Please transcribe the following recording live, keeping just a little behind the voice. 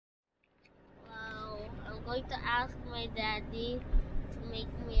going to ask my daddy to make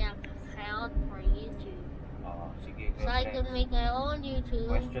me an account for YouTube. Sige. So I can make my own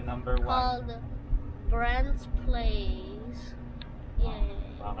YouTube. Question number 1. Called Brenz Plays. Yay.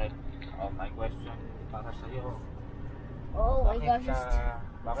 Bakit? My question para sa'yo. Oh my gosh.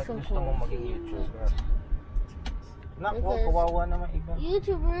 Bakit so gusto mo maging YouTuber? Naku, kawawa naman iba.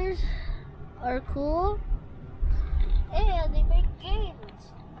 YouTubers are cool and they make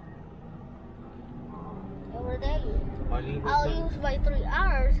games every day. I'll use my 3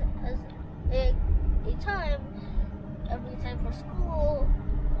 hours as a time every time for school.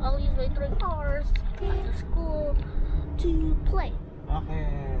 I'll use my 3 hours after school to play.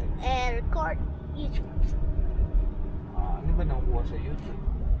 Bakit? And record YouTube. Ano ba nakuha sa YouTube?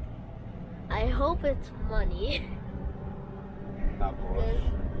 I hope it's money. Tapos,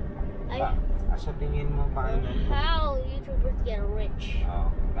 sa tingin mo paano? How YouTubers get rich?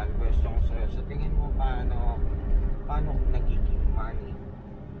 That question ko sa'yo. Sa tingin mo paano nagiging money?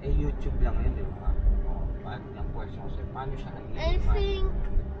 YouTube lang yun, di ba? Paano yung question ko sa'yo? Paano siya nagiging money? I think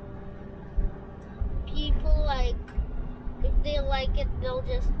people if they like it, they'll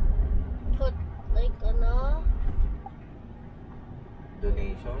just put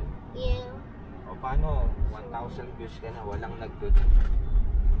donation? Yeah. O paano? 1,000 views ka na, walang nag-donate.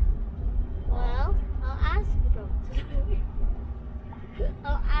 Well, I'll ask them.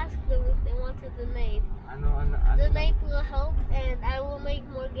 I'll ask them if they want to donate. Ano? Donate will help, and I will make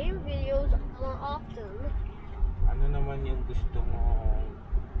more game videos more often. Ano naman yung gusto mo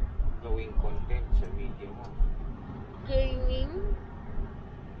gawing content sa video mo? Gaming,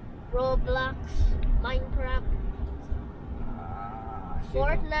 Roblox, Minecraft,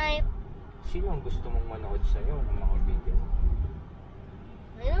 Fortnite. Sino ang gusto mong manood sa'yo ng mga video mo?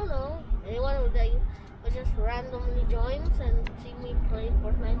 I don't know. Anyone who just randomly joins and see me play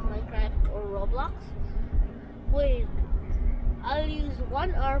Fortnite, Minecraft, or Roblox. Wait, I'll use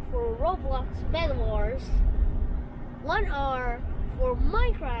 1 hour for Roblox Bed Wars, 1 hour for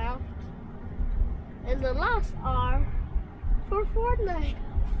Minecraft, and the last hour for Fortnite.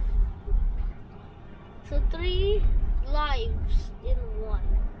 So 3 lives in 1.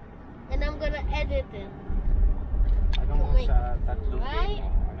 And I'm gonna edit it. Anong sa tatlong game mo?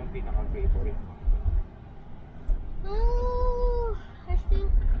 Anong pinaka-favorite mo? I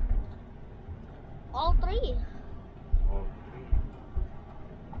think all 3. All 3.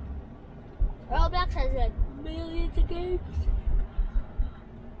 Roblox has millions of games.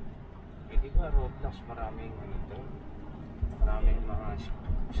 Di ba Roblox maraming maraming mga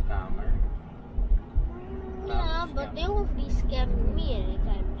scammer? Yeah, but they won't be scamming me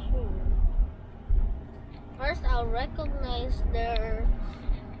anytime soon. First, I'll recognize the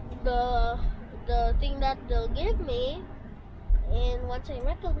thing that they'll give me, and once I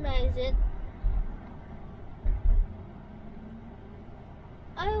recognize it,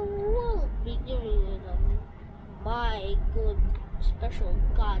 I won't be giving them my good special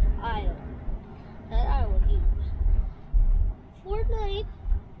god item that I will use. Fortnite.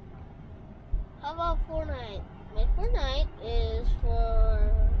 How about Fortnite? My Fortnite is for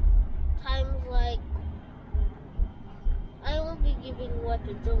times like I won't be giving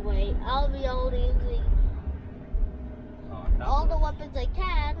weapons away. I'll be only using all the weapons I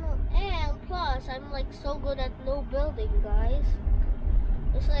can, and plus I'm so good at no building, guys.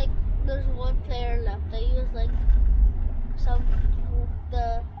 It's there's 1 player left. I use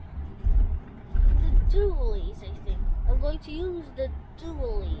the dualies, I think. I'm going to use the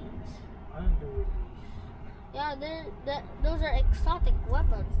dualies. Yeah, those are exotic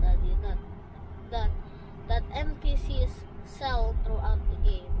weapons that NPCs sell throughout the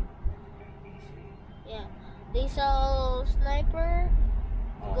game. Yeah, they sell sniper,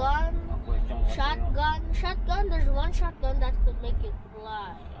 gun, shotgun. There's 1 shotgun that could make you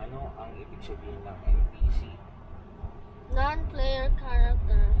fly. Ano ang ibig sabihin ng NPC? Non-player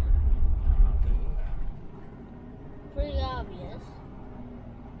character. Pretty obvious.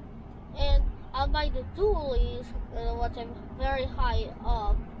 And I'll buy the dualies, once I'm very high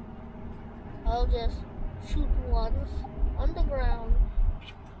up. I'll just shoot once on the ground,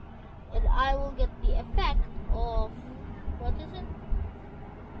 and I will get the effect of, what is it?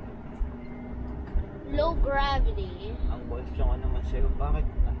 Low gravity. Ang question ko naman sa'yo, bakit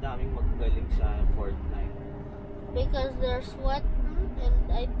ang daming magaling sa Fortnite? Because they're sweating, and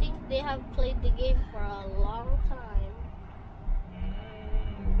I think they have played the game for a long time.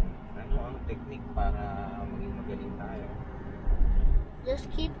 Ano ang technique para maging magaling tayo? Just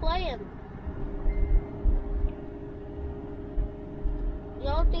keep playing. The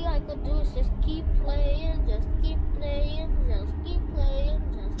only thing I could do is just keep playing, just keep playing, just keep playing,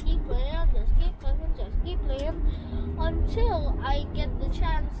 just keep playing, just keep playing, just keep until I get the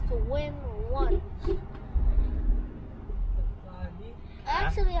chance to win once. I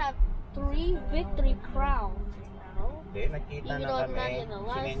actually have 3 victory crowns now. Hindi, nakita Even na though I'm kami. not in a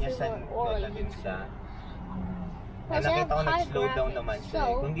live Sinenyasan stream ko or na din siya. Ay, Kasi I nakita have ko high nag-slow down graphics, naman siya.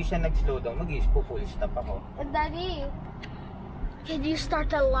 so- Kung hindi siya nag-slow down, mag-full stop ako. Daddy, can you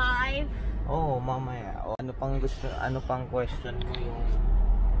start a live? Oo, mamaya. O, ano pang question mo yung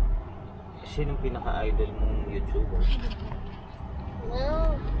sinong pinaka-idol mong YouTuber?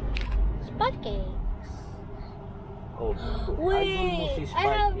 Well, Spaghetti. Oh, Wait, idol mo si I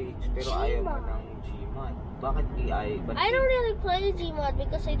have Sparkix, pero ayaw mo Gmod. ng Gmod. Bakit DI? I don't really play Gmod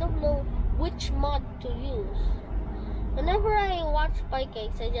because I don't know which mod to use. Whenever I watch Spaghetti,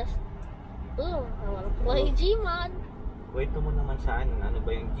 I just, I want to play Gmod. Kwento mo naman saan, ano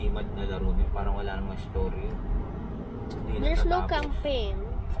ba yung Gmod na laro niyo? Parang wala namang story. Hindi There's no natatapos. campaign.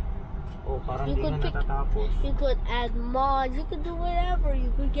 Oh, parang You hindi could na pick- natatapos. You could add mods, you could do whatever. You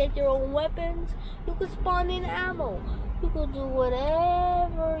could get your own weapons, you could spawn in ammo. You could do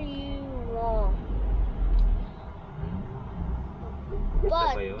whatever you want. Ito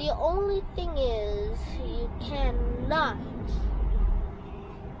ba But yun? the only thing is, you cannot,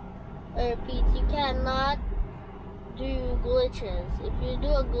 I repeat, you cannot do glitches. If you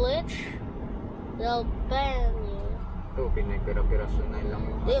do a glitch, they'll ban you. Ito, pinagpira-pirasunay lang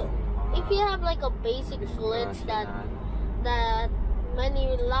yung If you have like a basic glitch that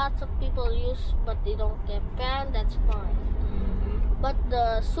lots of people use but they don't get banned, that's fine. But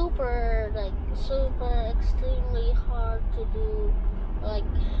the super extremely hard to do like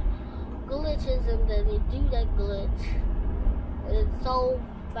glitches, and then you do that glitch, and it's so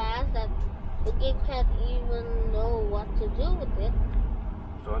fast that the game can't even know what to do with it.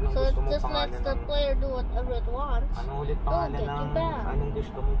 So, anong So gusto it mong just lets pangalan the ng... player do whatever it wants. Anong ulit Don't pangalan get you ng... banned. Anong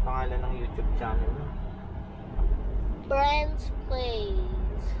gusto mong pangalan ng YouTube channel mo? Brenz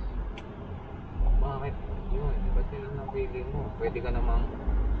plays. Bakit? Yun, ba't yun ang napili mo? Pwede ka namang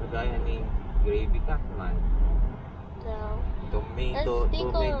kagaya ni Gravy Catman. No.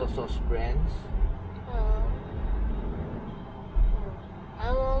 Tomato sauce Brenz.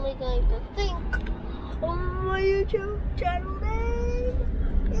 I'm only going to think of my YouTube channel name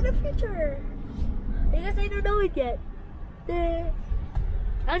in the future because I don't know it yet.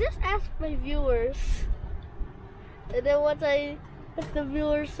 I'll just ask my viewers, and then if the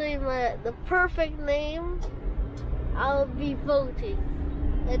viewers say the perfect name, I'll be voting,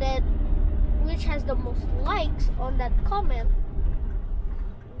 and then which has the most likes on that comment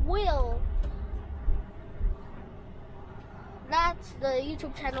will. That's the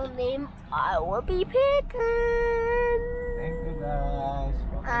YouTube channel name I will be picking. Thank you guys.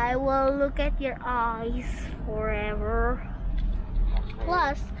 I will look at your eyes forever.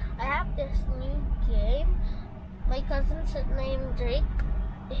 Plus, I have this new game. My cousin's named Drake.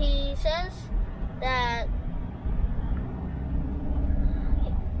 He says that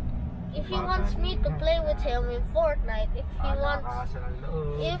if he wants me to play with him in Fortnite,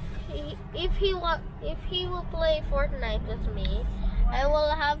 if he will play Fortnite with me, I will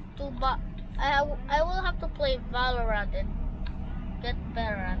have to play Valorant and get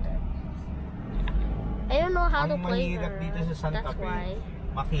better at it. I don't know how to play Ang mahirap dito sa Santa That's Fe, why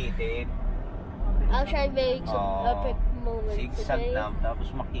makitid. I'll try making some epic moments Sigsag today. lang, tapos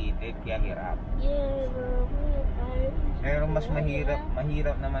makitid, kaya hirap. Yeah, Pero mas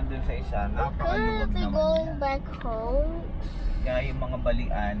mahirap naman dun sa isa. Napakaluwag currently naman going yan. back home. Kaya yung mga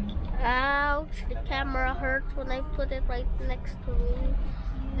balian, Ouch, the camera hurts when I put it right next to me.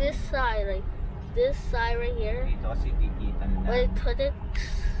 This side right here. dito kasi dikitan When I na. put it,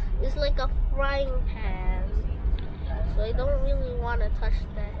 it's like a frying pan. So I don't really want to touch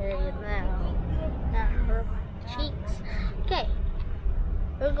that area now. That hurt my cheeks. Okay,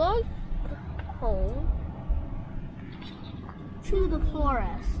 we're going home to the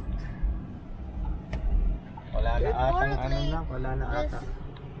forest. Wala na atang ano Reportedly, lang, wala na ata.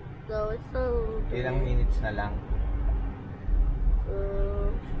 So it's a Ilang minutes na lang.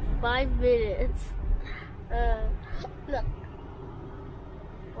 5 minutes. Look,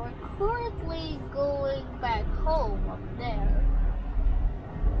 we're currently going back home up there.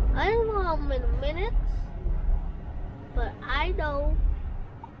 I don't know how many minutes, but I know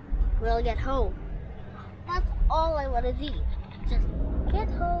we'll get home. That's all I want to do. Just get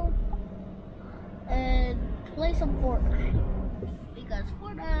home and play some Fortnite. Because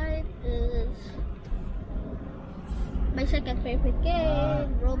Fortnite is my second favorite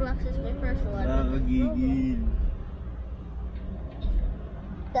game. Roblox is my first one.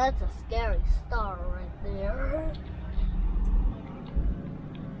 That's a scary star right there.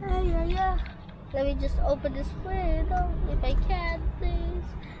 Yeah. Let me just open this window if I can, please.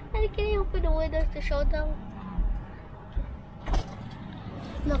 And can you open the windows to show them?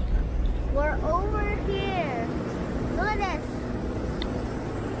 Look, we're over here. Look at this.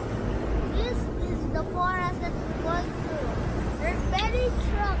 This is the forest that we're going through. There's many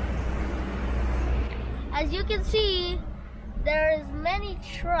trucks. As you can see, there is many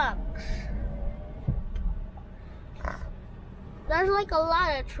trucks. There's like a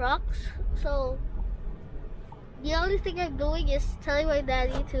lot of trucks. So the only thing I'm doing is telling my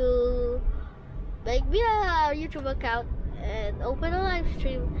daddy to make me a YouTube account and open a live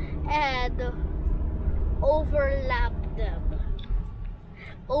stream and overlap them.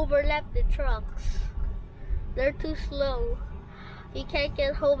 Overlap the trucks. They're too slow. You can't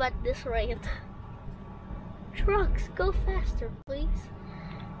get home at this rate. Trucks, go faster, please.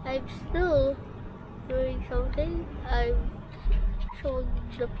 I'm still doing something. I'm showing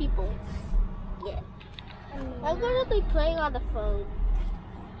the people. Yeah. I'm gonna be playing on the phone.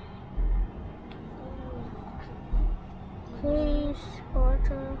 Please,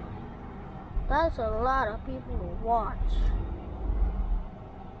 water. That's a lot of people to watch.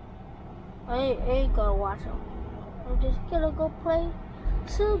 I ain't gonna watch them. I'm just gonna go play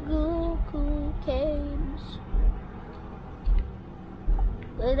some good cool games.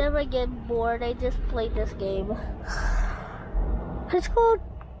 I never get bored. I just play this game. It's called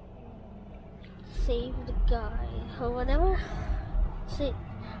Save the Guy or whatever. See,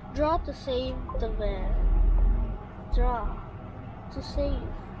 draw to save the man. Draw to save.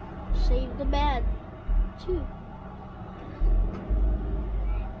 Save the man too.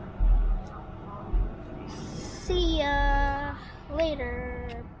 See ya later.